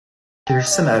Here's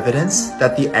some evidence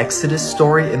that the Exodus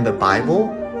story in the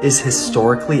Bible is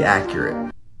historically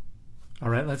accurate. All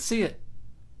right, let's see it.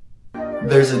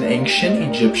 There's an ancient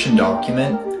Egyptian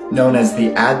document known as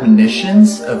the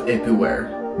Admonitions of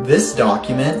Ipuwer. This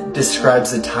document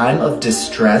describes a time of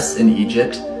distress in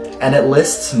Egypt, and it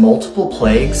lists multiple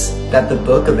plagues that the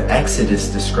book of Exodus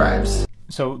describes.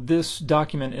 So this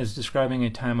document is describing a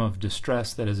time of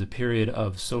distress that is a period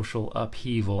of social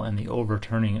upheaval and the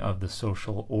overturning of the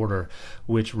social order,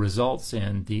 which results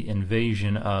in the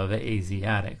invasion of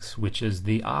Asiatics, which is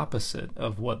the opposite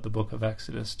of what the book of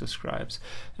Exodus describes.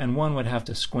 And one would have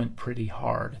to squint pretty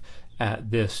hard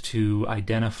at this to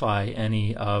identify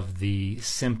any of the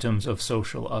symptoms of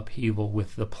social upheaval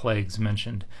with the plagues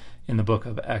mentioned in the book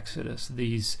of Exodus.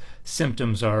 These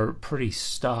symptoms are pretty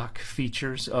stock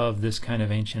features of this kind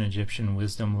of ancient Egyptian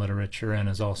wisdom literature, and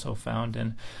is also found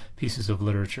in pieces of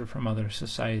literature from other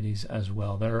societies as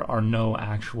well. There are no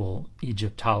actual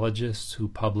Egyptologists who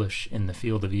publish in the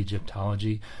field of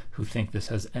Egyptology who think this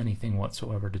has anything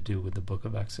whatsoever to do with the book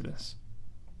of Exodus.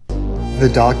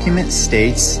 The document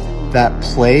states that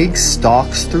plague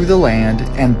stalks through the land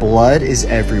and blood is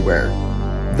everywhere.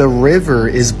 The river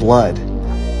is blood.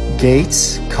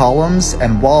 Gates, columns,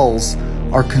 and walls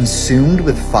are consumed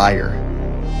with fire.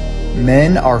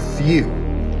 Men are few.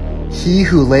 He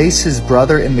who lays his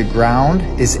brother in the ground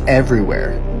is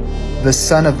everywhere. The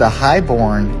son of the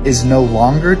highborn is no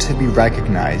longer to be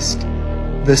recognized.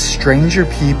 The stranger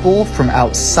people from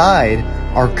outside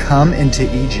are come into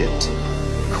Egypt.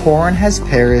 Corn has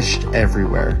perished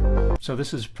everywhere. So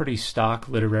this is pretty stock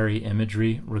literary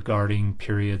imagery regarding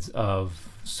periods of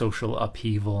social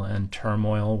upheaval and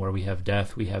turmoil, where we have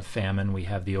death, we have famine, we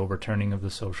have the overturning of the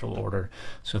social order,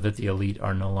 so that the elite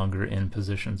are no longer in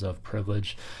positions of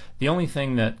privilege. The only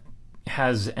thing that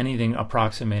has anything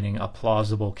approximating a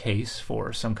plausible case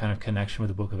for some kind of connection with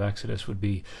the book of Exodus would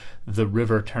be the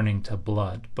river turning to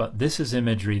blood. But this is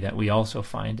imagery that we also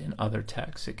find in other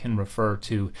texts. It can refer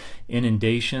to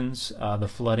inundations, the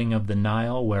flooding of the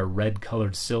Nile, where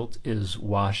red-colored silt is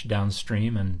washed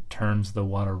downstream and turns the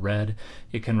water red.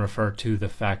 It can refer to the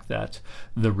fact that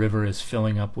the river is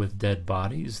filling up with dead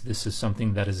bodies. This is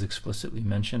something that is explicitly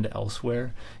mentioned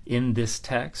elsewhere in this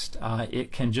text.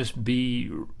 It can just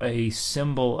be a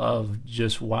symbol of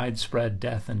just widespread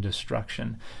death and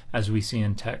destruction, as we see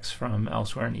in texts from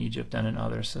elsewhere in Egypt and in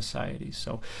other societies.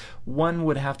 So one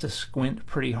would have to squint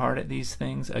pretty hard at these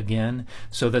things, again,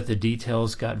 so that the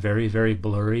details got very, very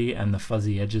blurry and the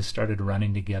fuzzy edges started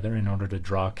running together in order to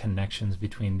draw connections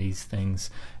between these things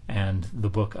and the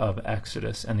book of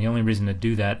Exodus. And the only reason to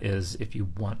do that is if you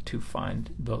want to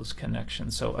find those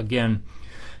connections. So again,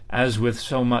 as with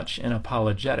so much in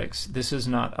apologetics, this is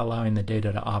not allowing the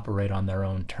data to operate on their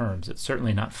own terms. It's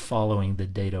certainly not following the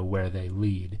data where they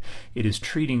lead. It is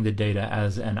treating the data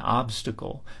as an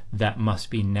obstacle that must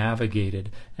be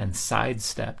navigated and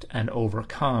sidestepped and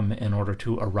overcome in order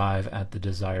to arrive at the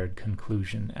desired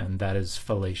conclusion, and that is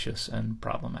fallacious and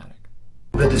problematic.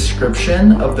 The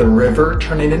description of the river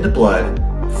turning into blood,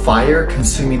 fire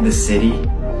consuming the city,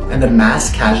 and the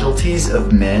mass casualties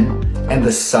of men and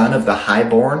the son of the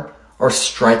highborn are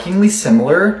strikingly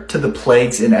similar to the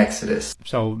plagues in Exodus.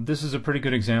 So this is a pretty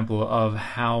good example of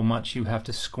how much you have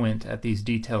to squint at these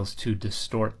details to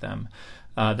distort them.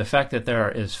 The fact that there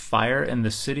is fire in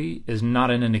the city is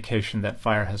not an indication that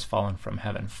fire has fallen from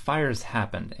heaven. Fires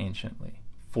happened anciently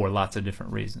for lots of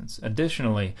different reasons.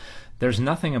 Additionally, there's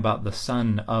nothing about the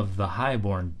son of the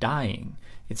highborn dying.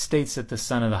 It states that the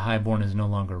son of the highborn is no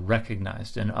longer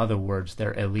recognized. In other words,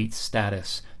 their elite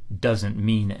status doesn't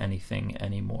mean anything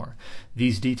anymore.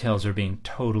 These details are being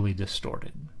totally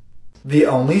distorted. The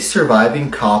only surviving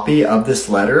copy of this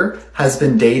letter has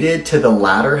been dated to the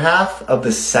latter half of the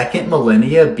 2nd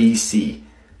millennia BC,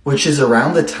 which is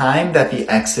around the time that the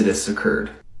Exodus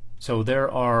occurred. So there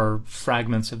are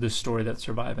fragments of this story that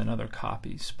survive in other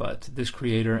copies, but this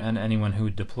creator and anyone who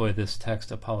would deploy this text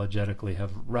apologetically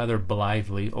have rather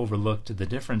blithely overlooked the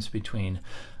difference between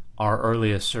our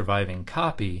earliest surviving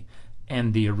copy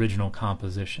and the original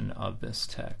composition of this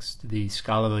text. The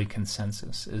scholarly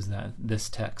consensus is that this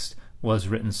text was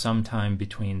written sometime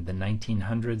between the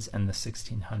 1900s and the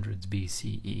 1600s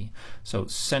BCE, so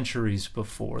centuries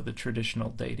before the traditional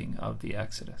dating of the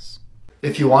Exodus.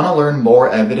 If you want to learn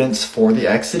more evidence for the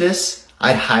Exodus,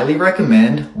 I'd highly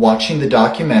recommend watching the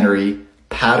documentary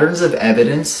Patterns of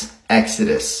Evidence,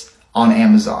 Exodus on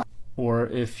Amazon. Or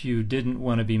if you didn't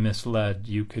want to be misled,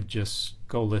 you could just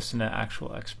go listen to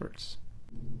actual experts.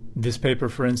 This paper,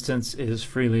 for instance, is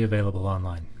freely available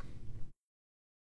online.